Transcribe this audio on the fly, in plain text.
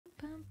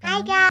Hi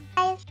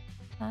guys.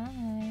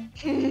 Hi.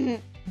 Good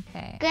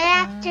Okay.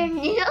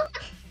 afternoon.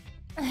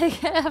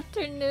 Good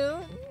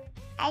afternoon.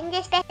 I'm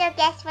the special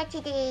guest for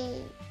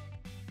today.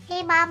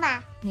 Hey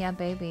Mama. Yeah,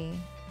 baby.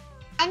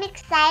 I'm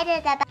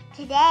excited about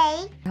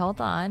today. Hold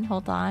on.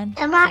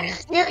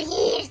 Tomorrow's New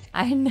Year's.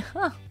 I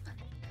know.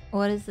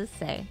 What does this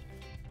say?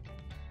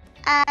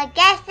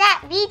 Guess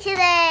that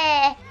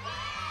VTuber.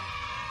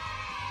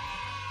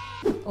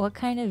 What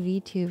kind of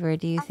VTuber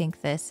do you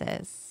think this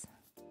is?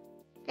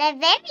 They're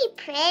very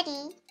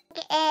pretty.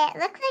 It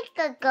looks like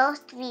a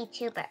ghost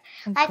VTuber.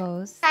 A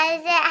ghost?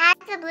 Because it has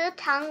a blue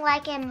tongue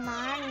like in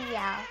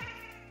Mario.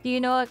 Do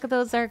you know what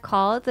those are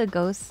called? The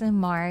ghosts in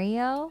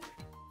Mario?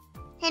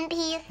 Him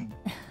peas.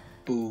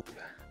 Boo.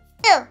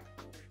 Boo.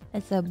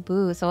 It's a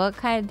boo. So what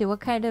kind of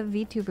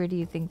VTuber do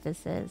you think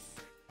this is?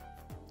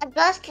 A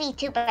ghost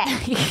VTuber.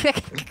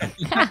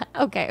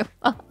 Okay.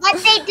 Well, But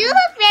they do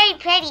look very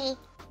pretty.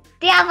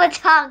 They have a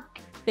tongue.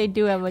 they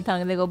do have a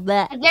tongue. They go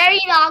bleh. A very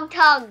long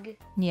tongue.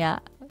 Yeah.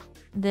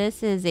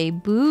 This is a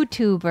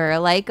boo-tuber,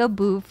 like a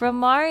boo from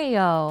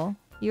Mario.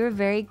 You were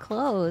very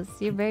close.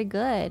 You're very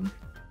good.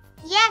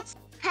 Yes,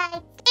 I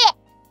did.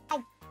 I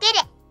did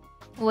it.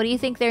 What do you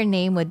think their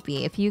name would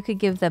be if you could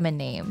give them a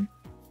name?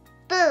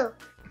 Boo.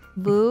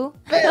 Boo?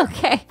 Boo.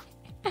 Okay.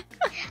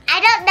 I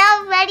don't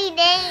know many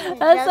names.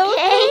 That's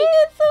okay.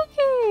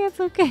 It's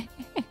okay.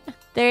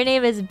 Their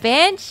name is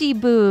Banshee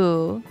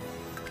Boo.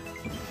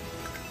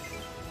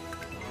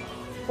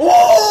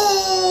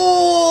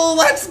 Oh,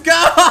 let's go!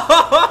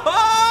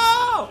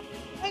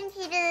 Thank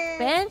you, Boo.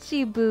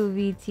 Banshee Boo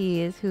VT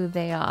is who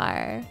they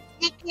are.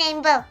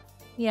 Nickname Boo.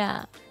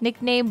 Yeah.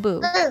 Nickname Boo.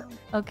 Boo.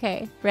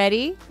 Okay.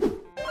 Ready?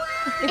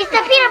 It's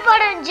the peanut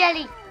butter and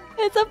jelly.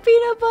 It's a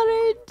peanut butter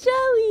and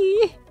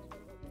jelly.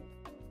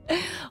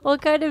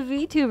 What kind of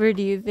VTuber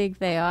do you think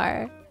they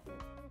are?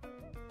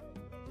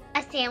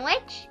 A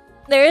sandwich?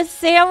 They're a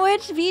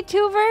sandwich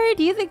VTuber?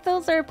 Do you think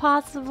those are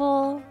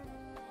possible?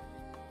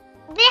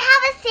 They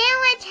have a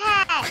sandwich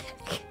head.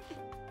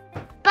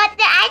 But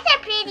the eyes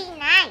are pretty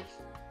nice.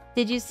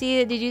 Did you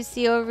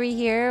see over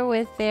here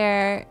with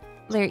their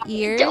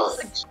ears?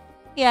 Doge.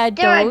 Yeah,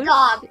 They're Doge. a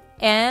dog.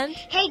 And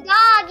Hey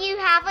dog, you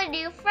have a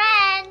new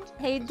friend.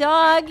 hey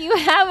dog, you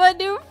have a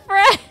new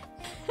friend.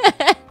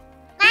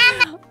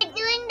 Mama, they're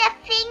doing the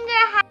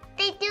finger heart.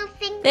 They do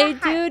finger They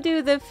heart.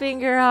 do the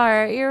finger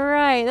heart. You're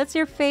right. That's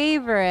your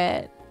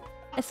favorite.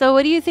 So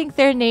what do you think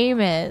their name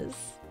is?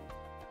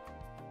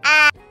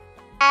 I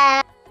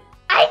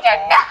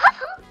don't know.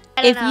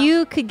 I don't If know.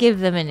 you could give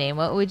them a name,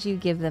 what would you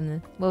give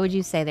them? What would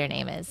you say their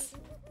name is?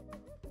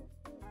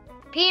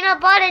 Peanut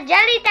butter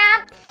jelly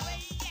time.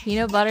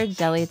 Peanut butter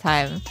jelly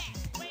time.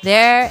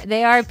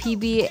 They are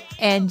PB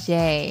and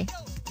J.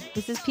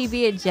 This is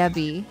PB and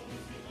Jebby.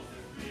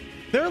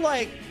 They're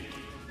like...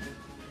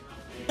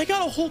 They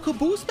got a whole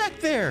caboose back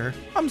there.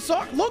 I'm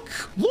sorry. Look.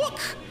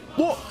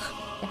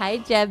 Hi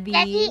Debbie,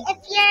 Jebby. if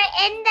you're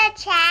in the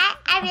chat,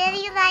 I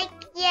really like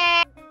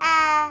your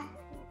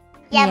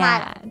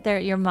model. They're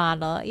your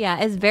model. Yeah,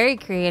 it's very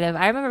creative.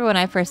 I remember when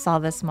I first saw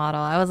this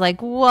model, I was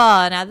like,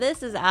 whoa, now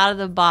this is out of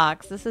the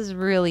box. This is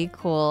really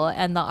cool.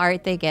 And the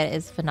art they get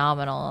is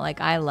phenomenal.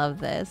 Like, I love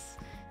this.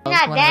 That was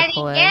Not one of the jelly,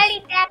 coolest. jelly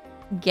time.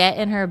 Get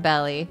in her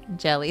belly.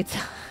 Jelly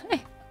time.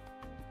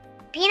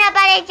 Peanut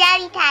butter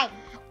jelly time.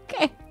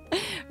 Okay.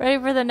 Ready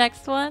for the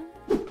next one?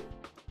 She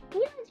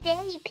was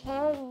very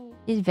pretty.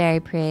 She's very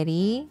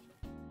pretty.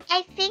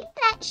 I think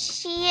that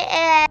she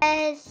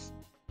is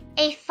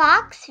a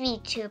fox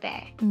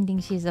VTuber. You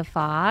think she's a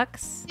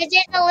fox? There's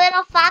a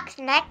little fox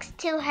next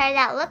to her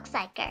that looks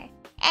like her.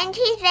 And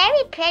she's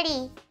very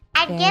pretty.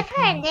 I'd Very give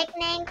her a pretty.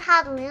 nickname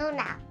called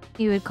Luna.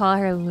 You would call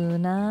her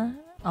Luna?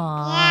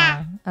 Aww.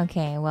 Yeah.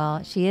 Okay,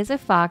 well, she is a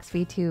fox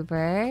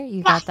VTuber.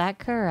 You got that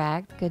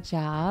correct. Good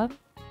job.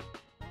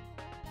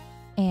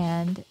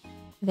 And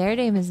their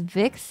name is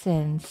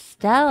Vixen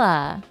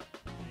Stella.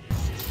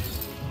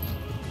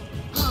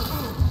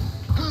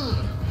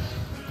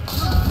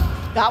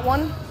 Got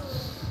one.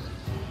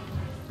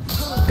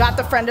 Got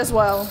the friend as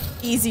well.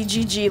 Easy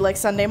GG like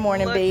Sunday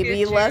morning,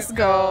 baby. Let's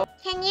go.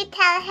 Can you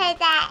tell her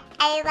that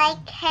I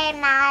like her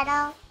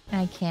model?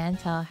 I can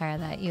tell her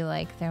that you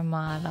like their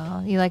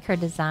model. You like her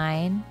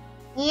design?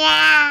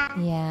 Yeah.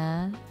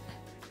 Yeah.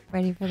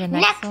 Ready for the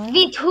next one?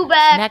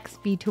 VTuber.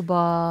 Next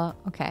VTuber.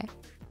 Okay.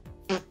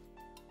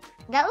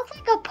 That looks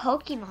like a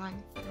Pokemon.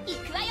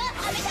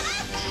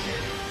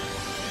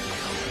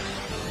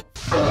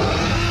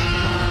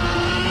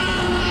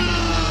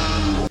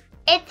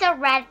 It's a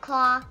red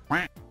claw.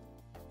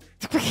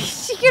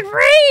 She can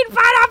read,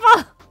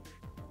 Pineapple!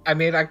 I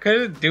mean, I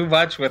couldn't do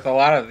much with a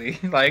lot of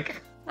these.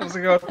 Like, I was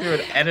gonna go through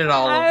and edit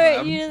all of Alright,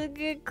 them. you did a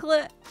good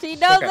clip. She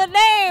knows Okay. the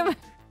name!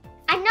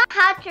 I know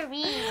how to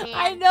read. Man.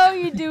 I know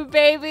you do,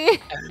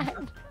 baby.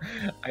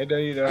 I know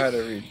you know how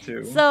to read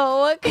too. So,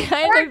 what kind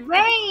They're of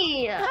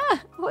great.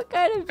 what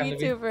kind of Kind of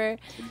VTuber?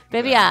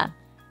 Baby, yeah.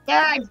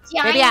 They're a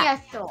Baby, yeah.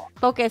 dinosaur.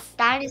 Focus.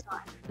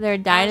 Dinosaur. They're a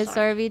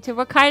dinosaur VTuber.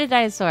 What kind of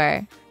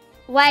dinosaur?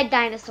 White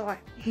dinosaur.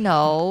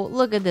 No,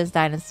 look at this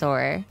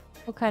dinosaur.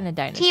 What kind of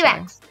dinosaur?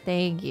 T-Rex.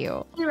 Thank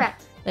you.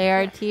 T-Rex. They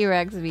are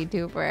T-Rex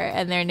VTuber,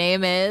 and their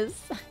name is...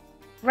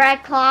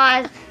 Red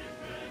Claws.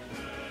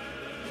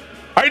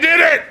 I did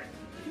it!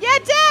 You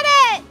did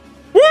it!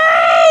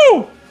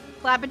 Woo!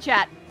 Clap in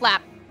chat.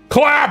 Clap.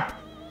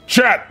 Clap!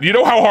 Chat, you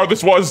know how hard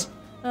this was?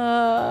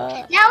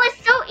 That was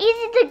so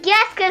easy to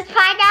guess because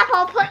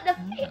Pineapple put the...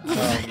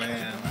 Oh,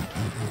 man.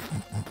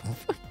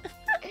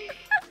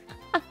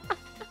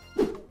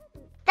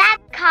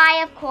 That's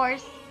Kai, of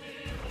course.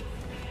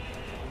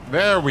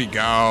 There we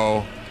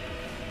go.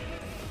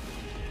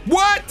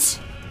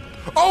 What?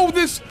 Oh,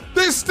 there's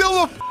still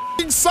a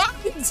f***ing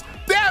signs.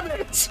 Damn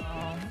it!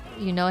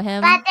 You know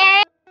him? But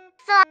there's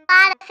also a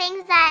lot of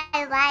things that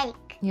I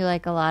like. You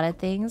like a lot of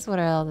things? What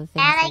are all the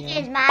things? I that like you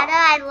his motto.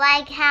 I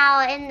like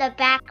how in the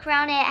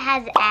background it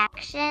has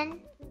action.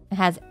 It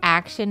has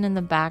action in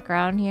the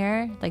background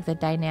here, like the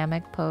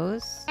dynamic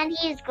pose. And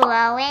he's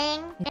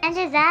glowing. And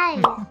his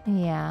eyes.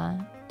 Yeah.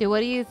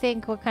 What do you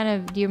think? Do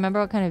you remember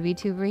what kind of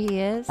VTuber he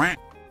is?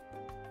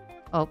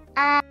 Oh.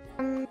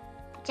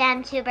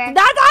 GemTuber.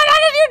 That's all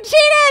you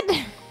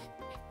cheated!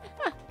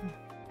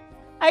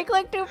 I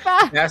clicked too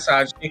fast. Yeah,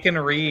 Saj, she can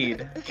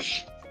read.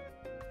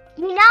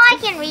 You know I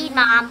can read,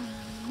 Mom.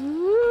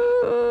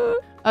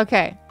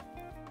 Okay.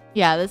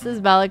 Yeah, this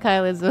is Malachi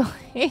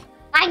Lazuli.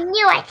 I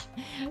knew it.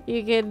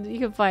 You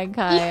can find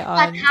Kai It's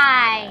on... a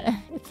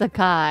Kai. It's a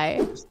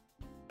Kai.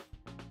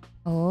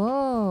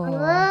 Oh.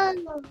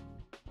 Ooh.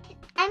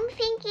 I'm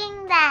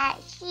thinking that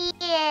she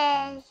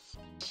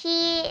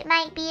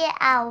might be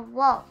a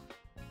wolf.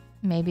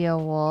 Maybe a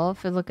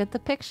wolf. Look at the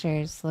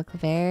pictures. Look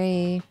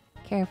very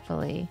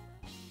carefully.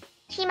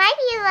 She might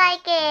be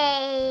like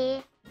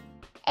a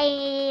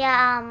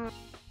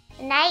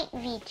night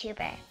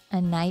VTuber.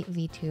 A night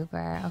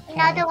VTuber. Okay. You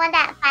know the one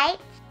that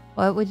fights?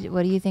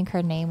 What do you think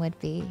her name would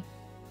be?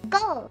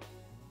 Gold.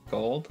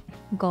 Gold?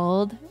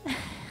 Gold?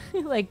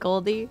 Like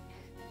Goldie?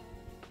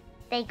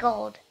 They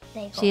gold.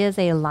 She is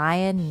a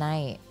lion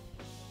knight.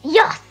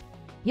 Yes.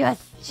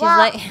 Yes. She's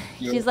Wow.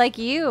 she's like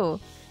you.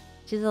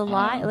 She's a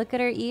lion. Look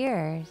at her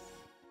ears.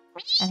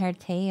 And her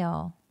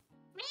tail.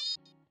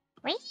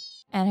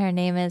 And her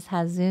name is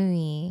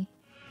Hazumi.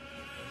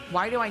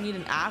 Why do I need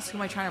an ass? Who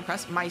am I trying to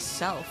impress?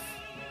 Myself.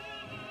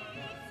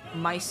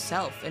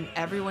 Myself and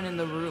everyone in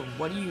the room.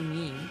 What do you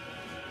mean?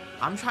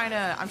 I'm trying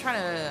to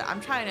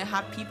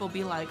have people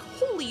be like,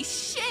 holy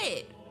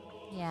shit!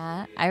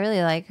 Yeah, I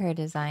really like her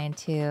design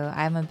too.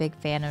 I'm a big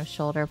fan of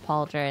shoulder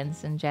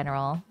pauldrons in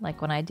general.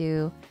 Like when I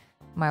do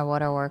my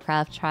World of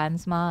Warcraft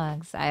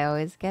transmogs, I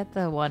always get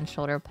the one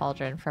shoulder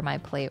pauldron for my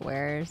plate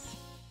wearers.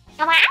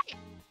 Come on.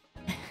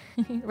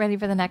 Ready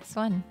for the next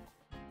one?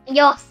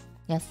 Yes.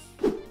 Yes.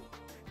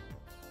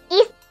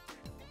 Is-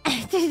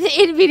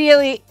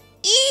 Immediately.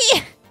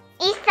 Isa.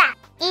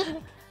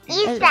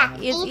 Isa.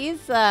 It's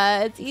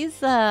Isa. It's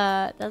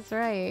Isa. That's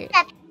right.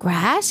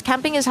 Grass?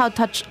 Camping is how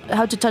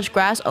to touch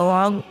grass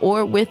along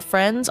or with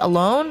friends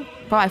alone?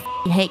 Bro, I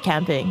f***ing hate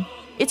camping.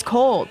 It's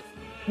cold.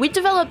 We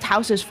developed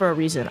houses for a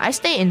reason. I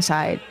stay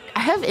inside.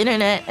 I have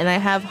internet and I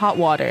have hot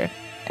water.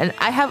 And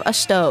I have a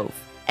stove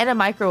and a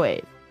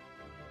microwave.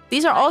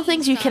 These are all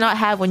things you cannot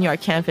have when you are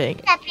camping.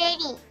 Isa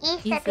pretty.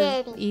 Isa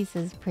pretty.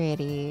 Isa's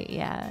pretty,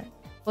 yeah.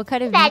 What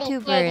kind of Very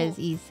VTuber pretty. is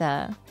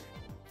Isa?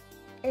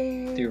 Do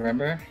you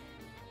remember?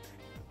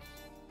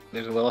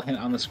 There's a little hint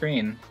on the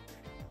screen.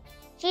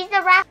 She's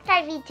a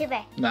rockstar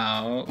VTuber.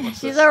 No. what's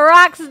She's this? a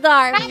rock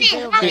star Robin,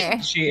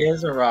 VTuber. She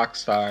is a rock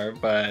star,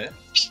 but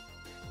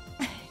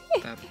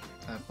that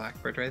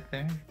blackbird right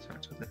there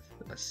starts with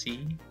a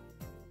C.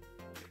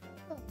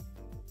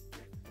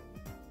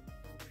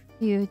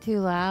 You're too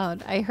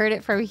loud. I heard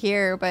it from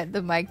here, but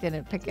the mic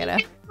didn't pick it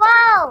up.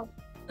 Whoa.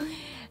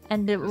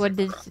 And what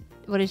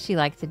does she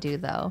like to do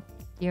though?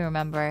 Do you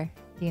remember?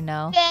 Do you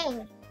know?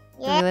 Dang.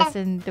 Yeah.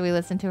 Do we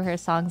listen to her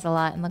songs a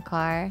lot in the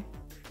car?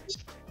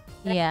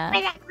 Yeah.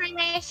 For that time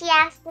where she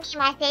asked me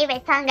my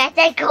favorite song, I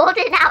said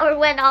Golden Hour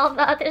when all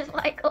the others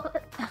like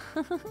Golden.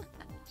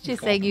 She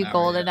sang you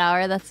Golden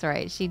Hour. That's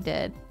right. She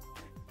did.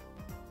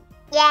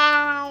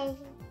 Yeah.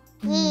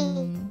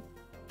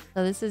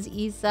 So this is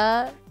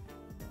Isa.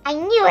 I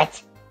knew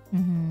it.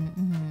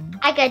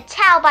 I could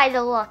tell by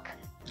the look.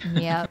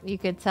 Yep, you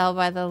could tell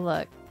by the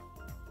look.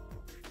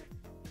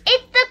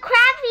 It's the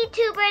crab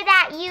VTuber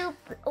that you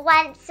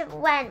once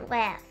went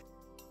with.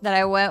 That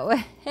I went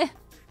with.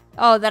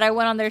 Oh, that I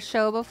went on their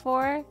show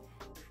before?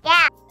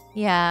 Yeah.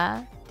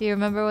 Yeah. Do you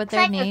remember what It's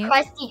their like name? a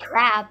Krusty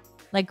Krab.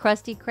 Like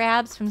Krusty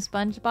Krabs from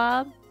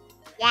SpongeBob?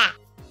 Yeah.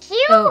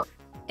 Cute. So,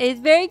 it's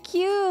very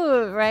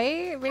cute,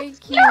 right? Very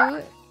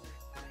cute.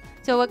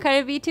 So what kind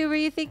of VTuber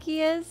you think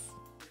he is?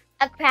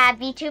 A crab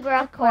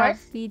VTuber, of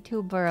course.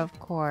 VTuber, of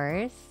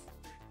course.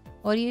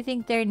 What do you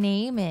think their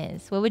name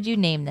is? What would you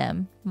name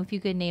them? If you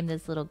could name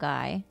this little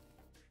guy.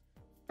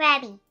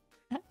 Krabby.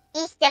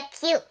 He's so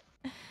cute.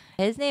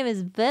 His name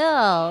is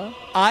Bill.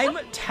 I'm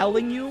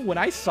telling you, when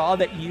I saw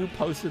that you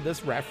posted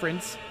this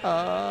reference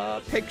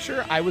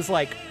picture, I was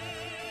like,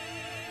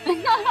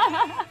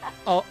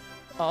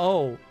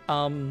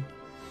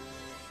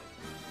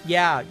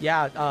 Yeah.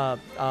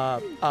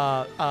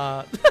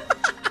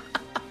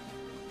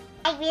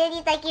 I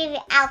really like your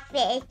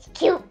outfit. It's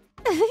cute.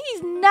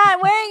 He's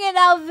not wearing an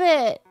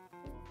outfit.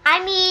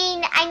 I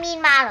mean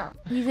model.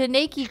 He's a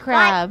naked But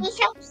crab. he's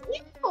so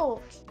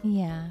cute.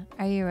 Yeah.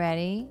 Are you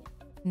ready?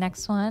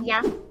 Next one.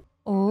 Yeah.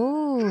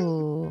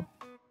 Ooh.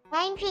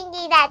 I'm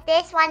thinking that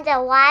this one's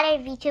a water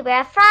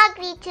VTuber, a frog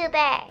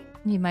VTuber,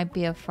 You might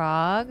be a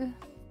frog.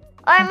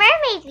 or a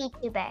mermaid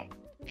VTuber.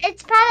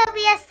 It's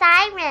probably a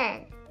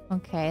siren.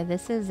 Okay,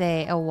 this is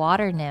a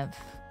water nymph.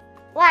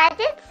 Well, I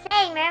did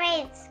say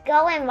mermaids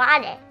go in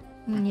water.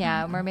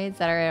 Yeah, mermaids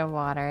that are in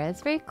water.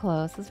 It's very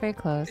close. It's very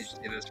close. Did you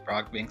see this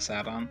frog being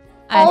sat on?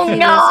 I Oh, see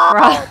no!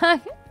 this frog.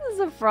 This is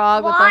a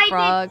frog with Why a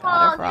frog did on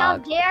a How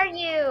frog. dare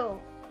you?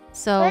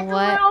 So Let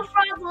what? the little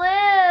frog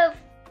live.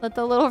 Let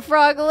the little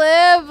frog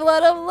live.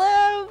 Let him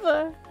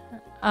live.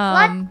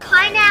 Let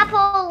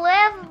pineapple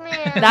live,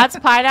 man. That's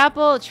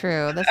pineapple.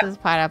 True. This is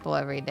pineapple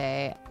every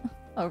day.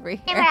 Over Name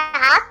here.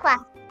 her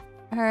Aqua.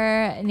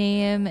 Her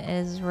name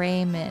is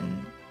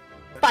Raymond.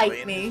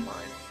 Bite me.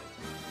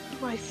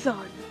 My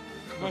son.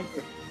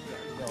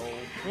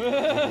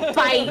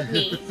 Bite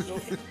me.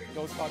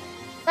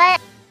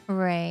 But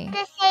Ray.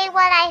 to say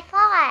what I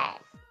thought.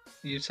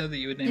 You said that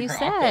you would name You her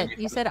said. Aqua.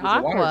 You said It was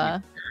a water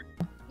Aqua.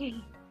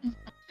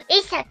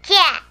 It's a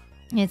cat.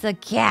 It's a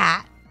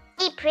cat.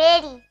 She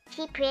pretty.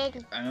 She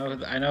pretty.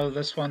 I know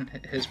this one.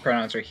 His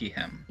pronouns are he,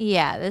 him.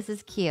 Yeah, this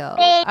is cute.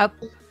 Hey. Oh,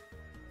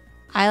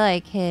 I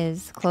like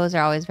his clothes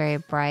are always very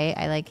bright.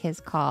 I like his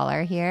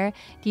collar here.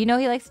 Do you know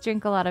he likes to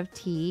drink a lot of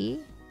tea?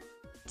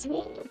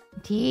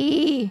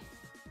 Tea.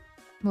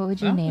 What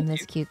would you Oh, name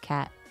that's this cute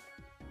cat?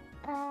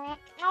 I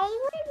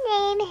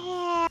would name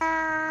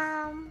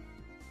him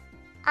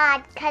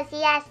Odd, because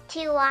he has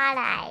two odd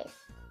eyes.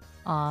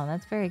 Oh,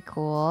 that's very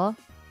cool.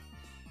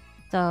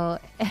 So,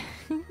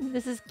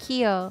 this is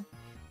Kyo.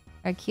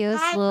 Our Kyo's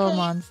Hi, little Kyo.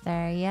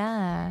 monster.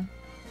 Yeah.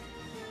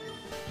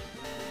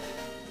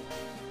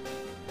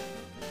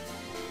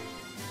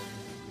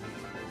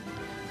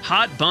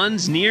 Hot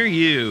buns near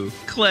you.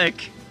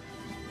 Click.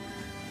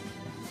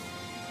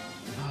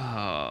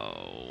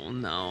 Oh,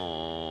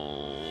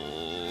 no.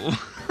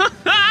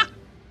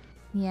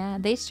 Yeah,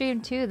 they stream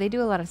too. They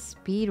do a lot of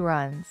speed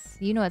runs.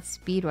 You know what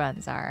speed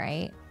runs are,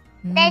 right?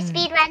 There's Mm.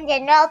 speed runs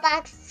in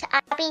Roblox,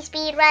 RP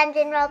speed runs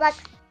in Roblox.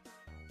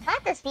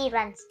 Lots of speed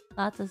runs.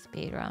 Lots of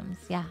speed runs,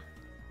 yeah.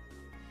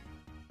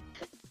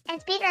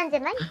 And speed runs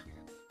in money.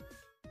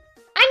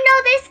 I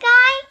know this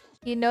guy.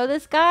 You know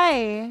this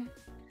guy.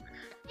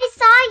 I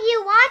saw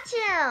you watch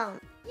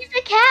him. He's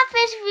a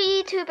catfish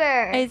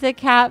VTuber. He's a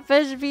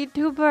catfish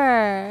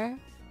VTuber.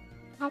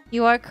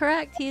 You are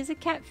correct. He is a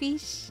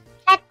catfish.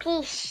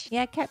 Catfish.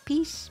 Yeah,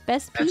 catfish.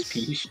 Best That's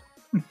fish.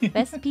 Peach.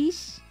 Best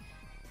fish.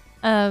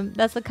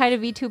 That's the kind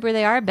of VTuber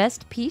they are.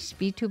 Best fish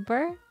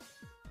VTuber.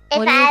 If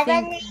What do you I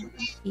think? would name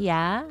it,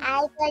 Yeah.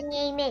 I would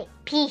name it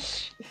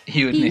Peach.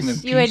 You would name him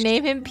Peach. You would Peach.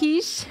 name him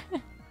Peach.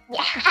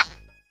 Yeah.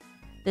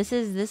 This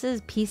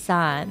is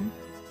Pisan.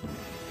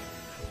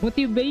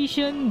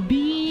 Motivation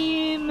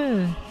beam!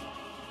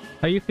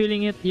 Are you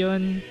feeling it,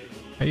 Yon?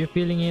 Are you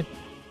feeling it?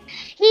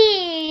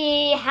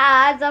 He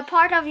has a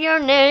part of your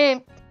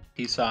name.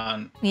 He's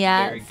on.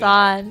 Yeah, Very good.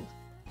 San.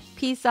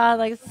 Pisan,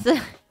 like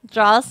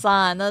draw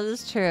San. That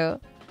is true.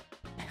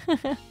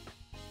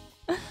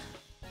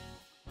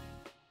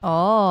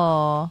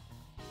 Oh.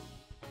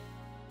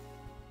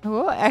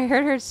 Oh, I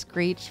heard her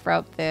screech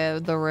from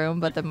the room,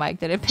 but the mic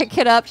didn't pick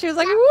it up. She was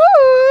like,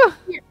 "Woo!"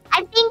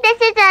 I think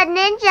this is a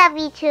ninja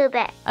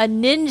VTuber. A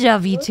ninja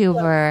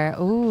VTuber.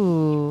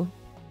 Ooh.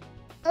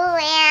 Ooh,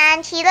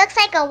 and she looks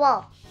like a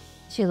wolf.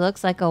 She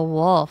looks like a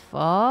wolf.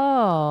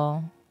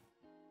 Oh.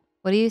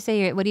 What do you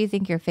say? What do you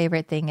think your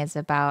favorite thing is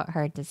about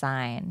her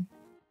design?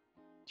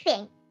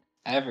 Thing.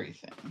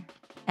 Everything.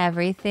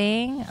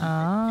 Everything. You don't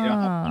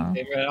have Oh. one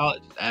favorite at all.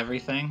 It's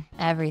everything.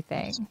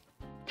 Everything.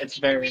 It's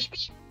very.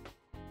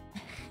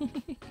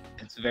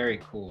 It's very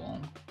cool.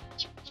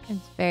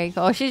 It's very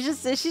cool. She's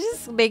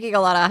just making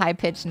a lot of high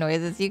pitched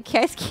noises. You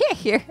guys can't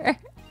hear her.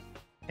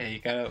 Yeah, you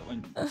gotta.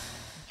 When,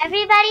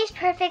 Everybody's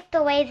perfect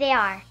the way they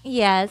are.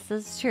 Yes,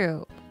 that's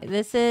true.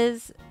 This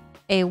is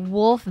a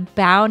wolf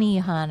bounty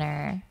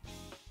hunter.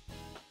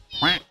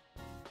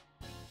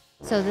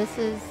 So this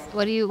is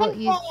what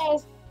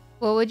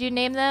would you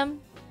name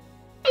them?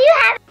 You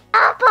have it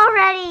up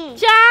already.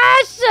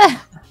 Josh!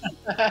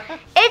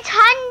 It's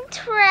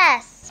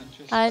Huntress.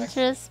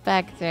 Huntress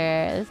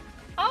Spectre.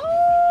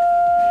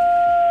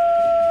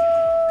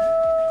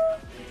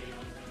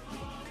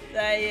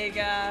 There you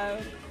go.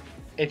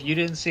 if you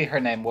didn't see her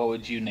name, what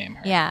would you name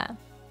her? Yeah.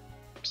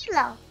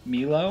 Milo.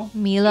 Milo?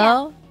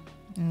 Milo?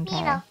 Okay.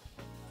 Milo.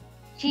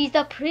 She's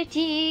a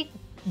pretty.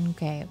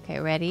 Okay,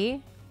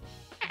 ready?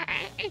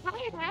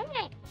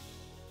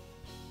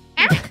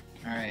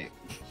 Alright.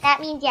 That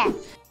means yes.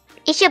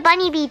 It's your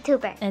bunny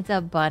VTuber. It's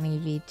a bunny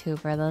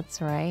VTuber,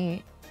 that's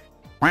right.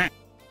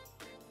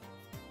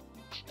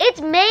 It's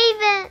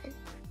Maven.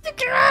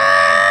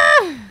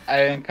 I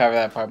didn't cover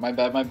that part. My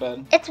bad.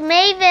 It's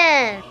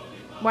Maven.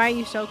 Why are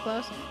you so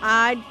close?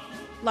 I'd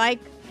like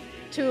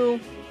to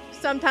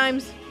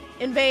sometimes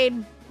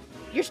invade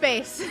your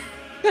space.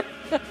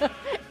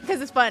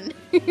 Because it's fun.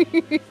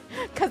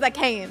 Because I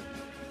can.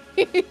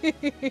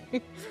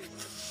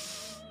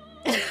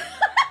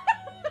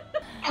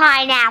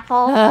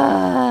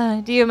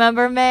 Pineapple. Do you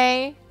remember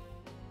May?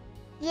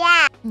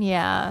 Yeah.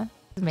 Yeah.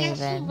 She's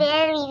Maven.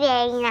 very,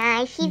 very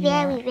nice. She's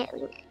Yeah. very,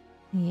 very nice.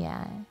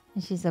 Yeah.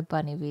 She's a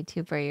bunny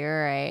VTuber.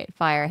 You're right.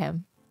 Fire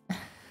him.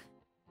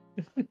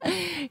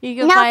 You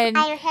can No, find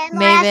fire him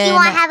or else you Maven.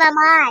 won't have a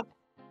mod.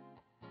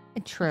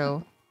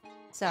 True.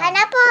 So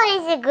Pineapple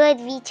is a good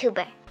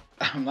VTuber.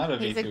 I'm not a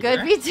he's VTuber. a good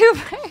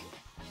VTuber.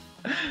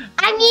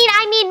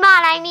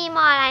 I mean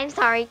mod. I'm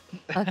sorry.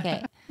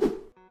 Okay.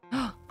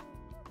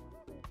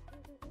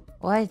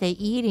 What are they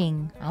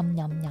eating? Yum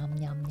yum yum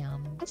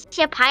yum. It's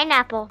a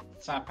pineapple.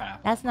 It's not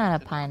pineapple. That's not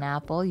a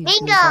pineapple, you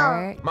Mango.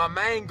 goober. My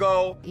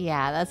mango.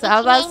 Yeah, that's what I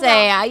was about to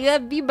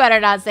say. You better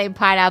not say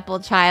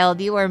pineapple,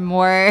 child. You are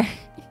more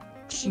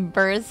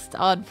burst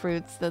on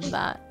fruits than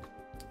that.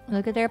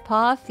 Look at their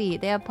paw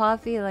feet. They have paw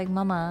feet like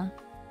mama.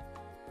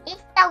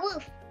 It's a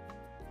wolf.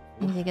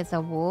 You think it's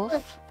a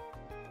wolf?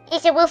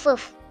 It's a wolf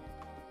wolf.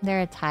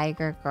 They're a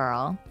tiger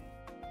girl.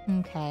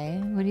 Okay.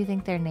 What do you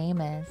think their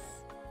name is?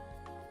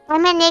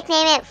 I'm gonna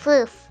nickname it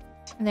Floof.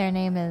 Their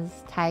name is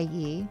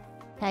Tiggy.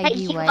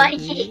 Tiggy Tiggy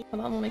Wiggy.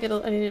 Hold on, let me get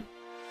I need it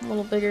a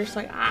little bigger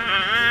so like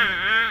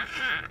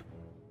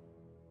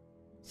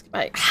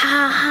like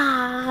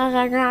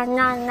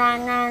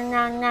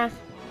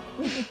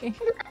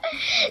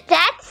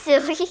That's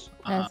silly.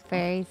 That's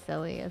very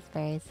silly. It's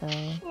very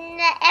silly.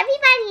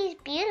 Everybody's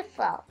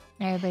beautiful.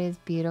 Everybody's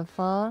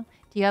beautiful.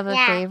 Do you have a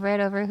Yeah. favorite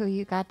over who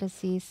you got to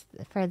see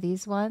for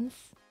these ones?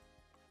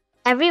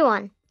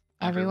 Everyone.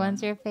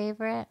 Everyone's your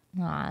favorite?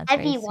 Aw, that's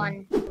very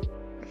Everyone. sweet.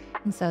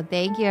 And so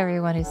thank you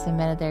everyone who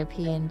submitted their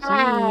PNGs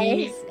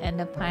Hi. and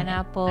the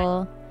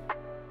pineapple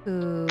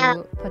who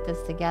put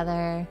this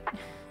together.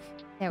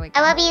 There we go.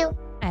 I love you.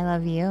 I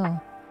love you.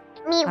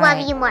 Me All love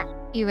right. you more.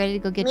 You ready to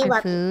go get Me your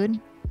love food?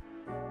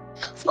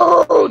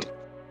 Food.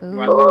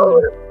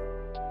 Food.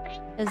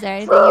 Is there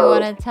anything you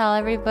want to tell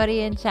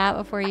everybody in chat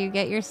before you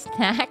get your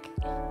snack?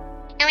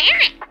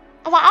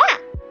 Food.